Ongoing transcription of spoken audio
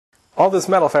All this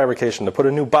metal fabrication to put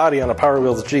a new body on a Power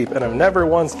Wheels Jeep, and I've never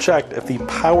once checked if the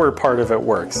power part of it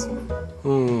works.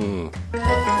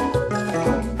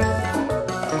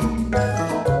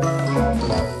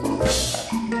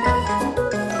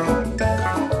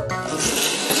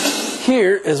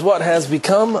 Here is what has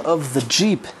become of the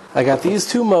Jeep. I got these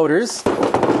two motors.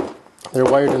 They're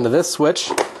wired into this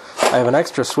switch. I have an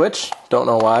extra switch, don't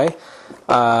know why.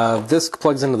 This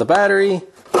plugs into the battery.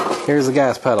 Here's the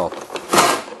gas pedal.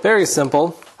 Very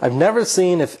simple. I've never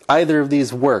seen if either of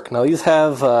these work. Now these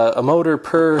have a motor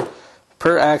per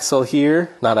axle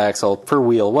here. Not axle, per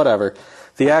wheel, whatever.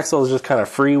 The axle is just kind of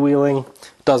freewheeling.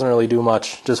 Doesn't really do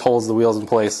much, just holds the wheels in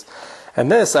place.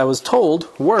 And this, I was told,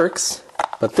 works,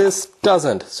 but this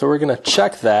doesn't. So we're going to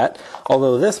check that.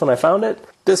 Although this, when I found it,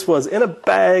 this was in a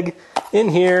bag in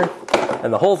here,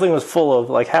 and the whole thing was full of,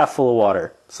 like, half full of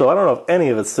water. So I don't know if any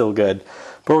of it's still good,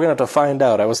 but we're going to have to find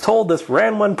out. I was told this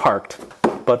ran when parked,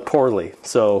 but poorly.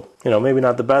 So, you know, maybe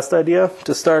not the best idea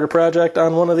to start a project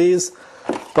on one of these,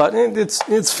 but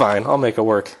it's fine. I'll make it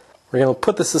work. We're going to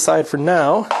put this aside for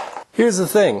now. Here's the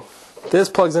thing. This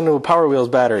plugs into a Power Wheels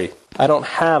battery. I don't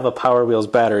have a Power Wheels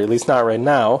battery, at least not right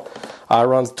now. It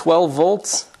runs 12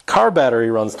 volts. Car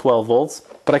battery runs 12 volts,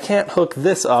 but I can't hook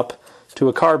this up to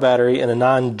a car battery in a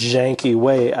non-janky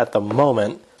way at the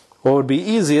moment. What would be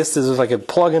easiest is if I could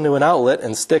plug into an outlet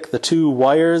and stick the two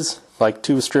wires, like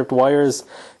two stripped wires,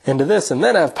 into this and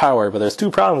then have power. But there's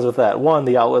two problems with that. One,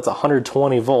 the outlet's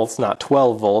 120 volts, not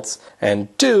 12 volts.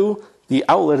 And two, the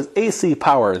outlet is AC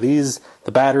power. The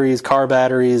batteries, car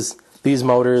batteries, these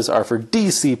motors are for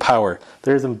DC power.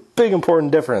 There's a big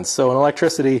important difference. So in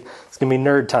electricity, it's going to be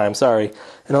nerd time, sorry.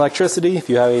 In electricity, if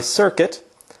you have a circuit,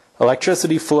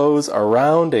 electricity flows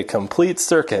around a complete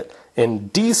circuit. In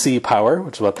DC power,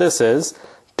 which is what this is,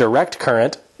 direct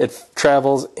current, it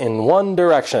travels in one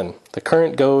direction. The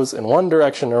current goes in one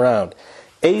direction around.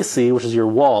 AC, which is your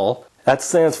wall, that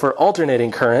stands for alternating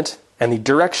current, and the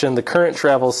direction the current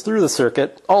travels through the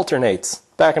circuit alternates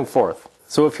back and forth.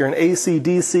 So if you're an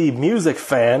AC/DC music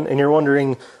fan and you're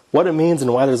wondering what it means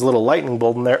and why there's a little lightning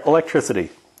bolt in there, electricity.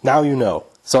 Now you know.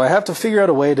 So I have to figure out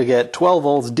a way to get 12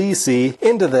 volts DC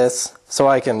into this so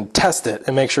I can test it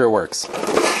and make sure it works.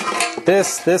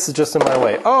 This is just in my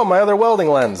way. Oh, my other welding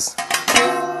lens.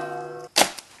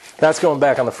 That's going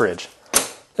back on the fridge.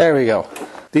 There we go.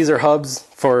 These are hubs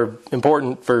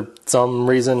important for some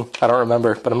reason. I don't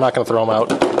remember, but I'm not going to throw them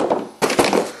out.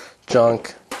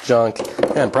 Junk.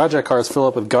 And project cars fill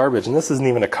up with garbage, and this isn't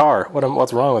even a car.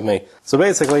 What's wrong with me? So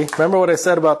basically, remember what I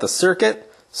said about the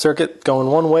circuit? Circuit going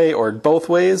one way or both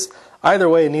ways? Either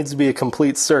way, it needs to be a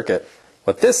complete circuit.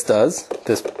 What this does,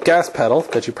 this gas pedal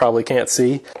that you probably can't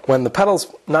see, when the pedal's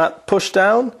not pushed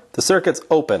down, the circuit's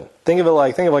open. Think of it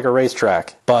like a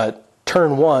racetrack, but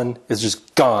turn one is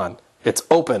just gone. It's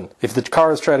open. If the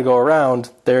cars try to go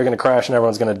around, they're going to crash and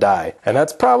everyone's going to die. And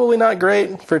that's probably not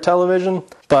great for television,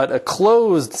 but a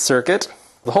closed circuit,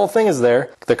 the whole thing is there.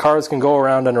 The cars can go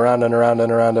around and around and around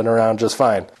and around and around just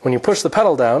fine. When you push the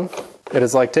pedal down, it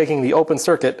is like taking the open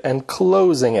circuit and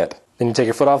closing it. Then you take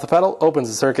your foot off the pedal, opens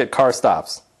the circuit, car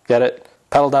stops. Get it?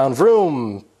 Pedal down,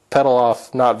 vroom. Pedal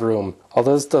off, not vroom.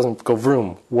 Although this doesn't go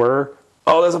vroom. Whir.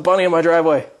 Oh, there's a bunny in my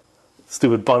driveway.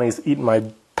 Stupid bunnies eating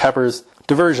my peppers.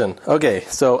 Diversion. Okay,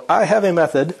 so I have a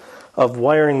method of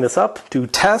wiring this up to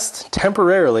test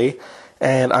temporarily,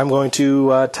 and I'm going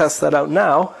to test that out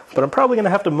now, but I'm probably going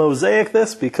to have to mosaic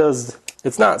this because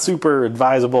it's not super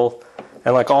advisable,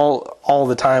 and like all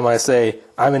the time I say,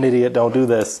 I'm an idiot, don't do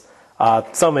this,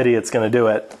 some idiot's going to do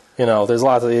it. You know, there's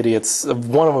lots of idiots.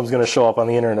 One of them's going to show up on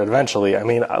the internet eventually. I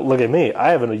mean, look at me.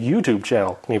 I have a YouTube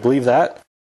channel. Can you believe that?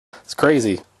 It's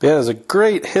crazy. But yeah, there's a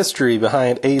great history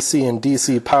behind AC and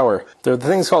DC power. There are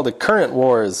things called the current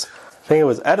wars. I think it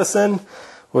was Edison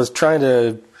was trying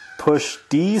to push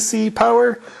DC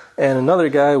power, and another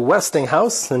guy,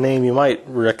 Westinghouse, the name you might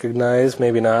recognize,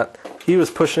 maybe not, he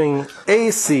was pushing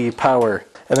AC power.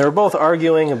 And they were both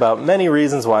arguing about many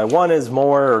reasons why one is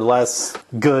more or less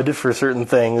good for certain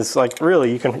things. Like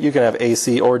really, you can have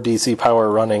AC or DC power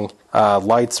running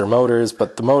lights or motors,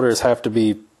 but the motors have to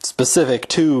be specific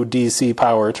to DC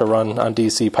power to run on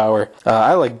DC power.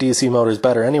 I like DC motors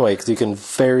better anyway because you can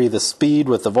vary the speed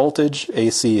with the voltage.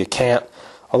 AC you can't.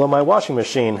 Although my washing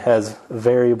machine has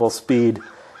variable speed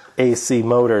AC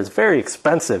motors. Very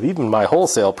expensive. Even my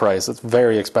wholesale price, it's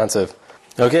very expensive.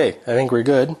 Okay, I think we're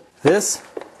good. This,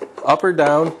 up or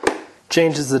down,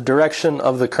 changes the direction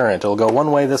of the current. It'll go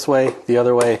one way this way, the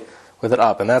other way with it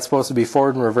up. And that's supposed to be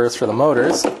forward and reverse for the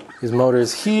motors. These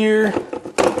motors here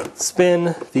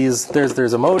spin.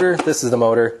 There's a motor, this is the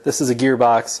motor, this is a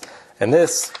gearbox, and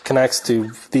this connects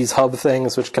to these hub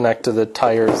things which connect to the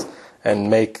tires and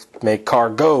make car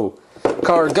go.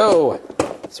 Car go!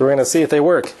 So we're going to see if they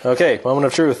work. Okay, moment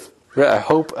of truth.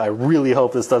 I really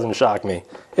hope this doesn't shock me.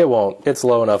 It won't. It's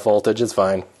low enough voltage. It's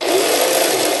fine.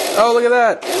 Oh, look at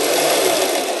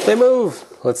that! They move!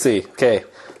 Let's see. Okay,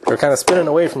 they're kind of spinning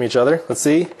away from each other. Let's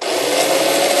see.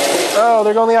 Oh,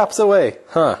 they're going the opposite way.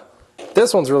 Huh.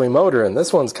 This one's really motoring.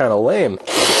 This one's kind of lame.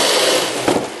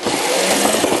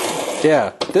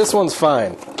 Yeah, this one's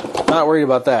fine. Not worried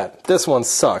about that. This one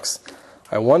sucks.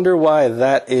 I wonder why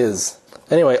that is.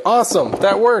 Anyway, awesome!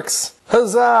 That works!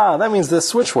 Huzzah! That means this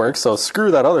switch works, so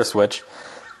screw that other switch.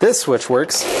 This switch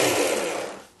works.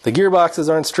 The gearboxes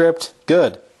aren't stripped.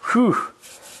 Good. Whew.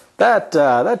 That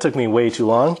took me way too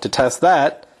long to test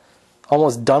that.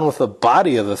 Almost done with the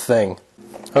body of the thing.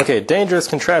 Okay, dangerous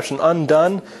contraption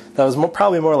undone. That was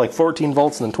probably more like 14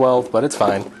 volts than 12, but it's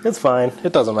fine. It's fine.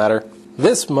 It doesn't matter.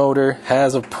 This motor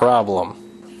has a problem.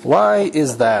 Why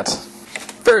is that?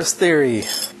 First theory.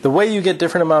 The way you get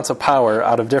different amounts of power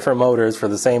out of different motors for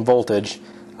the same voltage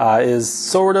is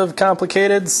sort of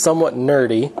complicated, somewhat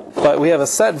nerdy, but we have a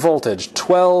set voltage,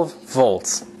 12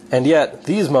 volts. And yet,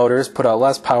 these motors put out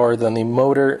less power than the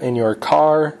motor in your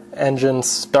car engine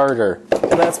starter.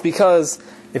 And that's because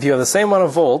if you have the same amount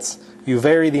of volts, you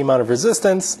vary the amount of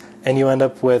resistance, and you end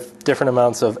up with different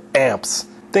amounts of amps.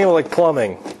 Think of it like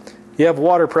plumbing. You have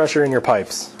water pressure in your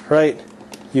pipes, right?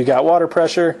 You got water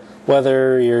pressure,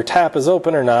 whether your tap is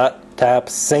open or not, tap,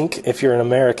 sink if you're an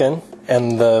American,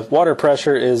 and the water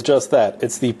pressure is just that.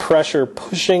 It's the pressure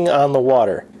pushing on the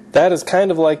water. That is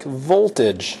kind of like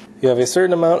voltage. You have a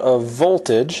certain amount of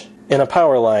voltage in a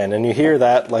power line, and you hear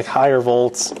that like higher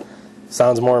volts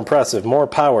sounds more impressive, more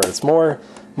power. It's more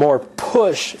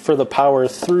push for the power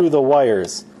through the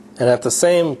wires. And at the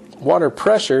same water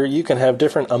pressure, you can have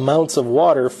different amounts of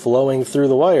water flowing through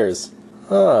the wires.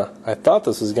 I thought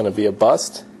this was going to be a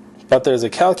bust. But there's a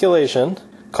calculation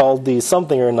called the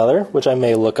something or another, which I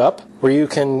may look up, where you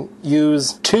can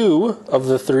use 2 of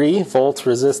the 3 volts,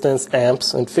 resistance,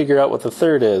 amps, and figure out what the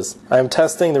third is. I'm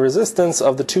testing the resistance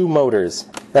of the 2 motors.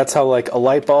 That's how like a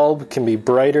light bulb can be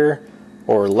brighter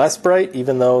or less bright,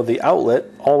 even though the outlet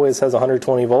always has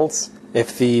 120 volts.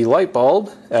 If the light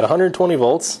bulb at 120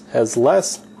 volts has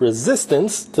less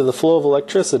resistance to the flow of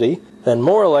electricity, then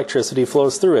more electricity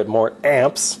flows through it, more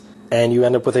amps, and you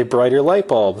end up with a brighter light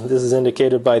bulb. This is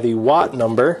indicated by the watt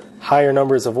number. Higher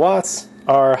numbers of watts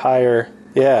are higher.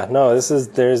 Yeah, no,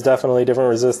 there's definitely different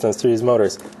resistance to these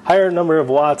motors. Higher number of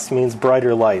watts means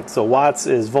brighter light. So watts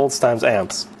is volts times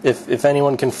amps. If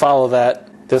anyone can follow that,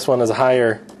 this one is a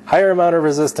higher amount of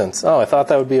resistance. Oh, I thought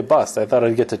that would be a bust. I thought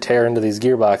I'd get to tear into these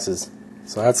gearboxes.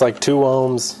 So that's like 2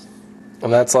 ohms,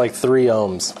 and that's like 3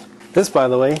 ohms. This, by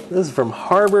the way, this is from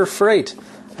Harbor Freight.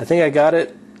 I think I got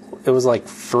it. It was like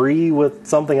free with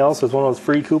something else. It was one of those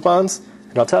free coupons.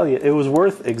 And I'll tell you, it was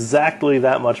worth exactly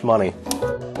that much money.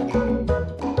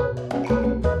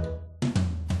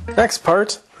 Next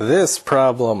part, this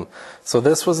problem. So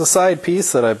this was a side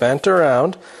piece that I bent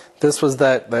around. This was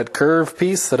that curved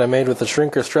piece that I made with the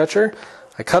shrinker stretcher.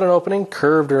 I cut an opening,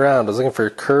 curved around. I was looking for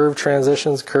curved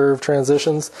transitions.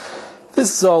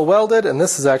 This is all welded, and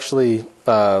this is actually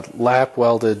lap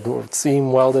welded, or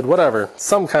seam welded, whatever.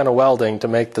 Some kind of welding to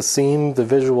make the seam, the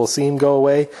visual seam, go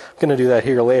away. I'm going to do that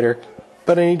here later.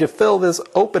 But I need to fill this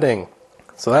opening.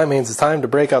 So that means it's time to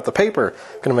break out the paper.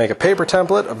 I'm going to make a paper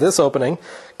template of this opening,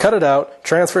 cut it out,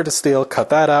 transfer it to steel, cut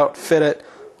that out, fit it,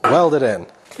 weld it in.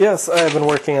 Yes, I have been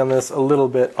working on this a little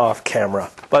bit off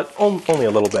camera, but only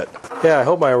a little bit. Yeah, I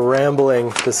hope my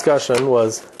rambling discussion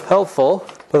was helpful.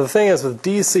 But the thing is, with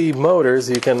DC motors,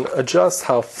 you can adjust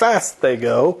how fast they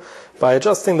go by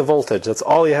adjusting the voltage. That's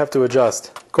all you have to adjust.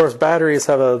 Of course, batteries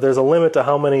there's a limit to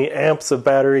how many amps a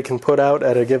battery can put out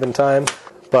at a given time,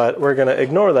 but we're going to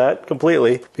ignore that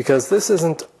completely because this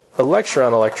isn't a lecture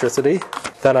on electricity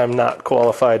that I'm not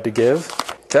qualified to give.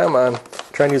 Come on,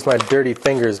 try and use my dirty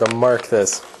fingers to mark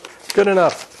this. Good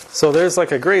enough. So there's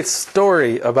like a great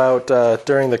story about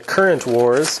during the current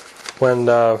wars when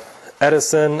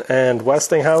Edison and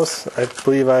Westinghouse, I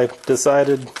believe I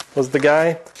decided was the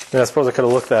guy. I suppose I could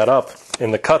have looked that up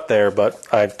in the cut there, but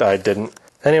I didn't.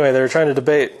 Anyway, they were trying to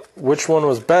debate which one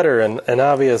was better in an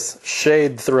obvious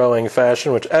shade-throwing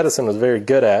fashion, which Edison was very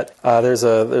good at. There's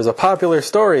a popular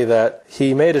story that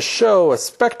he made a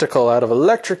spectacle out of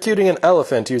electrocuting an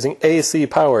elephant using AC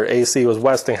power. AC was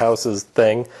Westinghouse's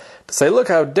thing. To say, look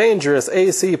how dangerous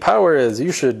AC power is.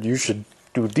 You should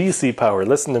do DC power.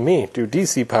 Listen to me. Do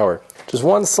DC power. Just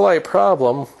one slight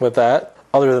problem with that,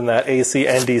 other than that AC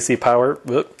and DC power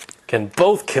can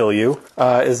both kill you,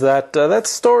 is that that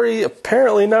story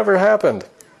apparently never happened.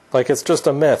 Like, it's just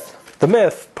a myth. The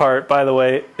myth part, by the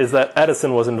way, is that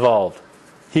Edison was involved.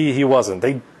 He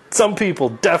wasn't. Some people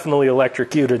definitely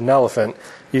electrocuted an elephant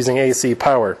using AC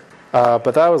power.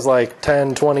 But that was like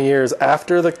 10, 20 years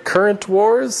after the current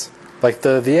wars. Like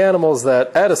the animals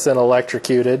that Edison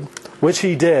electrocuted, which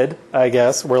he did, I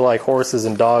guess, were like horses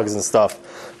and dogs and stuff.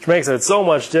 Which makes it so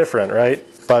much different, right?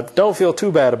 But don't feel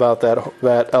too bad about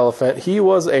that elephant. He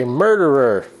was a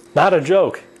murderer. Not a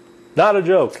joke. Not a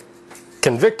joke.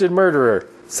 Convicted murderer.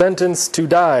 Sentenced to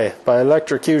die by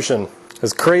electrocution.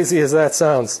 As crazy as that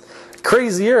sounds.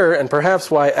 Crazier, and perhaps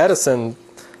why Edison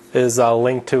is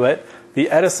linked to it, the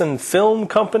Edison Film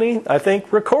Company, I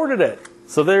think, recorded it.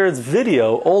 So there is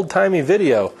video, old-timey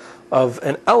video, of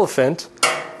an elephant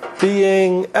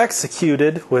being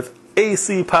executed with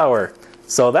AC power.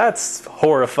 So that's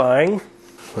horrifying.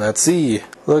 Let's see.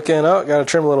 Looking, oh, gotta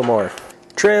trim a little more.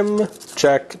 Trim,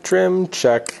 check, trim,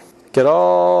 check. Get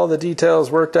all the details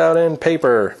worked out in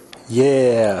paper.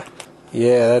 Yeah.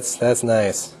 Yeah, that's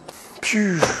nice.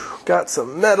 Phew, got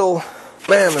some metal.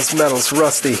 Man, this metal's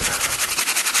rusty.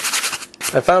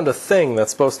 I found a thing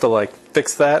that's supposed to like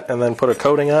fix that and then put a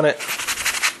coating on it.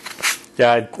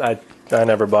 Yeah, I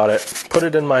never bought it. Put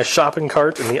it in my shopping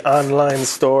cart in the online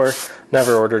store.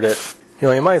 Never ordered it. You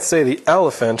know, you might say the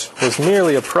elephant was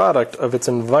merely a product of its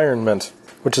environment,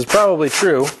 which is probably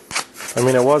true. I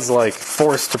mean, it was like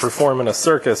forced to perform in a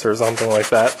circus or something like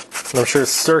that. And I'm sure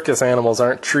circus animals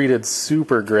aren't treated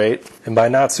super great. And by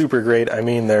not super great, I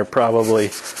mean they're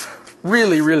probably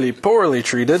really, really poorly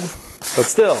treated. But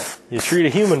still, you treat a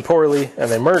human poorly and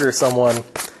they murder someone,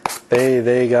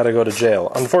 they gotta go to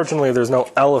jail. Unfortunately, there's no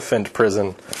elephant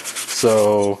prison.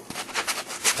 So,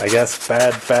 I guess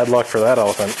bad luck for that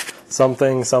elephant.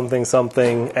 Something,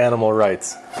 animal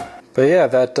rights. But yeah,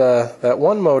 that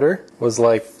one motor was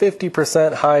like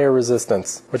 50% higher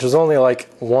resistance, which is only like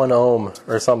 1 ohm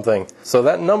or something. So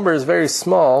that number is very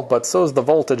small, but so is the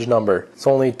voltage number. It's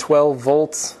only 12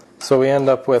 volts. So we end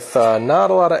up with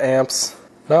not a lot of amps,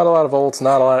 not a lot of volts,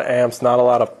 not a lot of amps, not a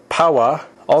lot of power.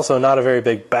 Also not a very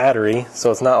big battery, so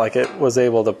it's not like it was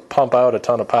able to pump out a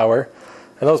ton of power.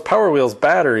 And those PowerWheels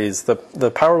batteries, the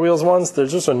PowerWheels ones,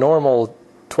 there's just a normal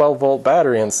 12 volt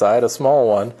battery inside, a small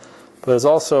one. But there's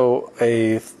also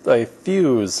a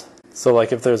fuse. So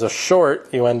like if there's a short,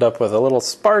 you end up with a little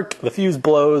spark, the fuse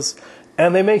blows,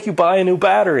 and they make you buy a new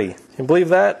battery. Can you believe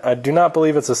that? I do not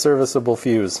believe it's a serviceable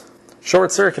fuse.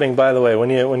 Short circuiting, by the way, when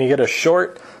you get a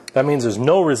short, that means there's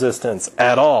no resistance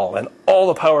at all, and all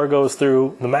the power goes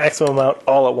through the maximum amount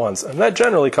all at once. And that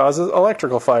generally causes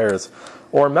electrical fires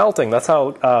or melting. That's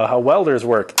how welders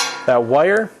work. That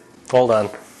wire, hold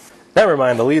on. Never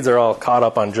mind, the leads are all caught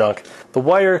up on junk. The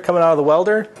wire coming out of the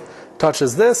welder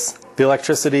touches this. The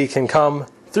electricity can come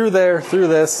through there, through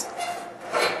this,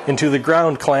 into the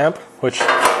ground clamp, which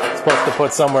is supposed to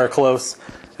put somewhere close,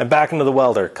 and back into the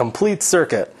welder. Complete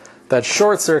circuit. That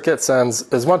short circuit sends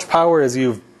as much power as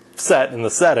you've set in the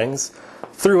settings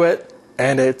through it,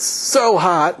 and it's so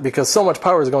hot because so much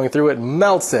power is going through it,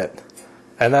 melts it.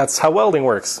 And that's how welding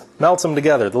works. Melts them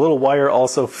together. The little wire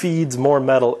also feeds more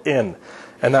metal in.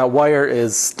 And that wire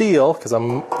is steel, because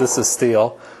this is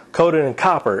steel, coated in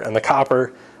copper. And the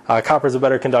copper is a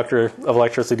better conductor of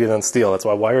electricity than steel. That's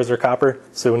why wires are copper.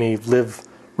 So when you live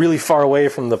really far away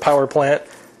from the power plant,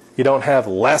 you don't have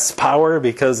less power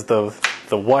because the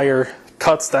wire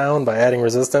cuts down by adding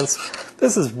resistance.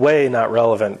 This is way not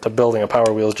relevant to building a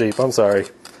PowerWheels Jeep. I'm sorry.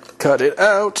 Cut it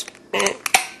out.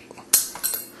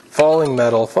 Falling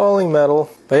metal, falling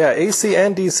metal. But yeah, AC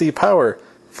and DC power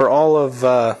for all of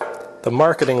the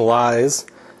marketing lies,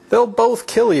 they'll both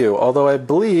kill you. Although I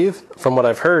believe, from what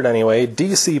I've heard anyway,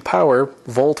 DC power,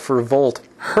 volt for volt,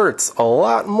 hurts a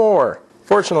lot more.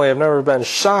 Fortunately, I've never been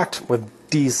shocked with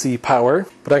DC power,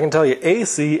 but I can tell you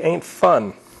AC ain't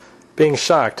fun. Being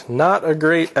shocked, not a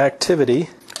great activity.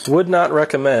 Would not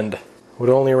recommend. Would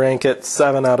only rank it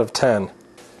 7 out of 10.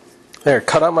 There,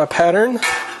 cut out my pattern.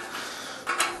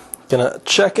 Gonna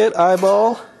check it,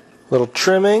 eyeball. Little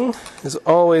trimming is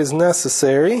always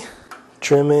necessary.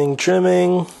 Trimming,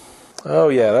 trimming. Oh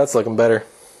yeah, that's looking better.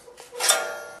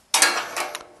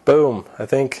 Boom. I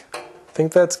think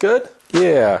that's good.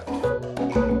 Yeah.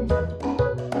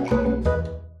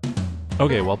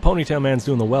 Okay, while Ponytail Man's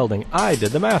doing the welding, I did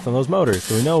the math on those motors.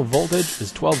 So we know voltage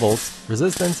is 12 volts,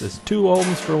 resistance is 2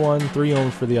 ohms for one, 3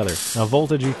 ohms for the other. Now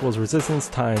voltage equals resistance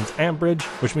times amperage,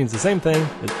 which means the same thing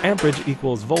as amperage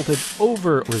equals voltage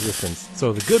over resistance.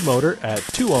 So the good motor at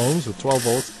 2 ohms with 12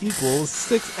 volts equals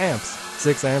 6 amps.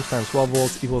 6 amps times 12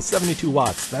 volts equals 72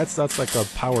 watts. That's like a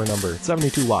power number.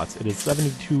 72 watts. It is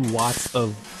 72 watts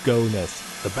of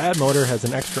go-ness. The bad motor has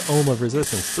an extra ohm of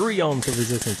resistance, 3 ohms of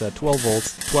resistance at 12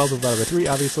 volts. 12 divided by 3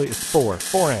 obviously is 4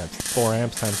 amps. 4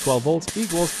 amps times 12 volts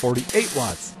equals 48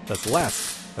 watts. That's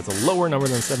less. That's a lower number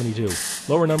than 72.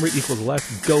 Lower number equals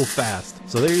less go fast.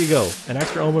 So there you go. An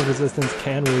extra ohm of resistance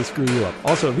can really screw you up.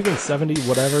 Also, if you think 70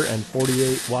 whatever and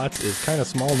 48 watts is kind of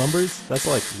small numbers, that's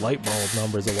like light bulb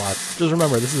numbers of watts. Just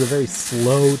remember, this is a very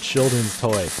slow children's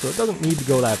toy, so it doesn't need to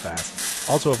go that fast.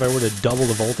 Also, if I were to double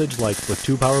the voltage, like with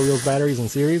 2 Power Wheels batteries in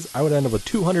series, I would end up with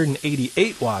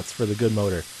 288 watts for the good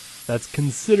motor. That's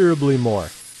considerably more.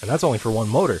 And that's only for one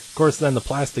motor. Of course, then the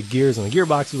plastic gears and the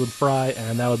gearboxes would fry,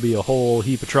 and that would be a whole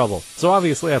heap of trouble. So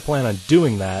obviously I plan on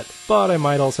doing that, but I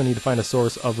might also need to find a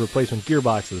source of replacement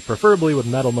gearboxes, preferably with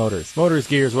metal motors. Motors,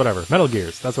 gears, whatever. Metal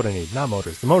gears, that's what I need, not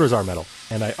motors. The motors are metal.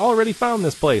 And I already found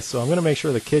this place, so I'm going to make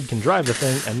sure the kid can drive the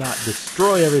thing and not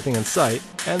destroy everything in sight,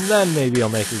 and then maybe I'll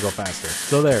make it go faster.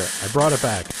 So there, I brought it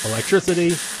back. Electricity,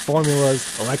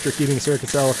 formulas, electric heating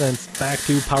circuits elephants, back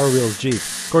to Power Wheels Jeep.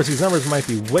 Of course, these numbers might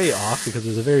be way off because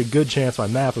there's a very good chance my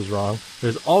math was wrong.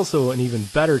 There's also an even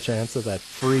better chance that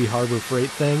free Harbor Freight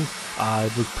thing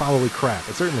was probably crap.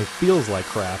 It certainly feels like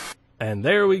crap. And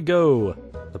there we go.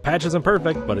 The patch isn't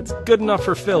perfect, but it's good enough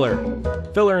for filler.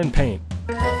 Filler and paint.